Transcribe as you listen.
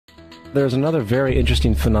There's another very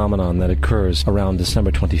interesting phenomenon that occurs around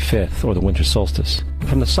December 25th, or the winter solstice.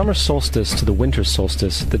 From the summer solstice to the winter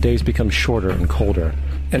solstice, the days become shorter and colder.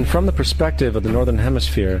 And from the perspective of the northern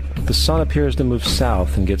hemisphere, the sun appears to move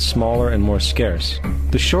south and get smaller and more scarce.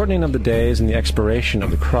 The shortening of the days and the expiration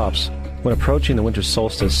of the crops when approaching the winter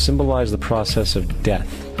solstice symbolized the process of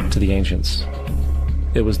death to the ancients.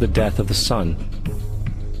 It was the death of the sun.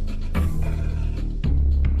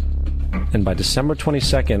 And by December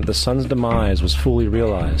 22nd, the sun's demise was fully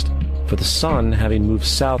realized, for the sun, having moved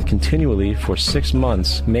south continually for 6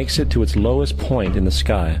 months, makes it to its lowest point in the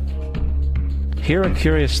sky. Here a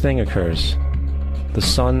curious thing occurs. The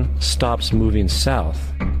sun stops moving south,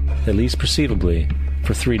 at least perceivably,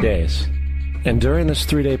 for 3 days. And during this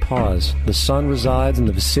 3-day pause, the sun resides in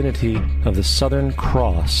the vicinity of the Southern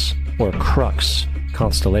Cross, or Crux,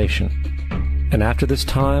 constellation. And after this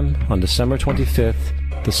time, on December 25th,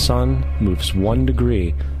 the sun moves 1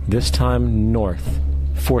 degree, this time north,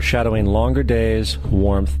 foreshadowing longer days,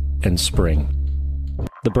 warmth, and spring.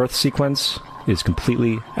 The birth sequence is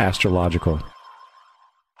completely astrological.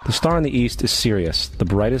 The star in the east is Sirius, the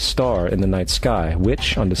brightest star in the night sky,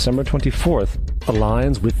 which, on December 24th,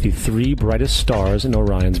 aligns with the 3 brightest stars in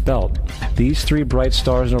Orion's belt. These 3 bright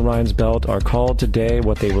stars in Orion's belt are called today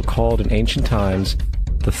what they were called in ancient times,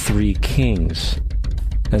 the 3 Kings.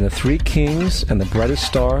 And the 3 Kings and the brightest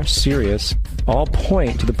star, Sirius, all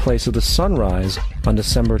point to the place of the sunrise on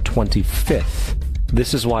December 25th.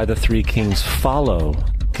 This is why the 3 Kings follow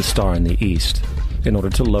the star in the east, in order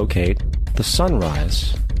to locate the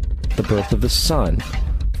sunrise, the birth of the sun,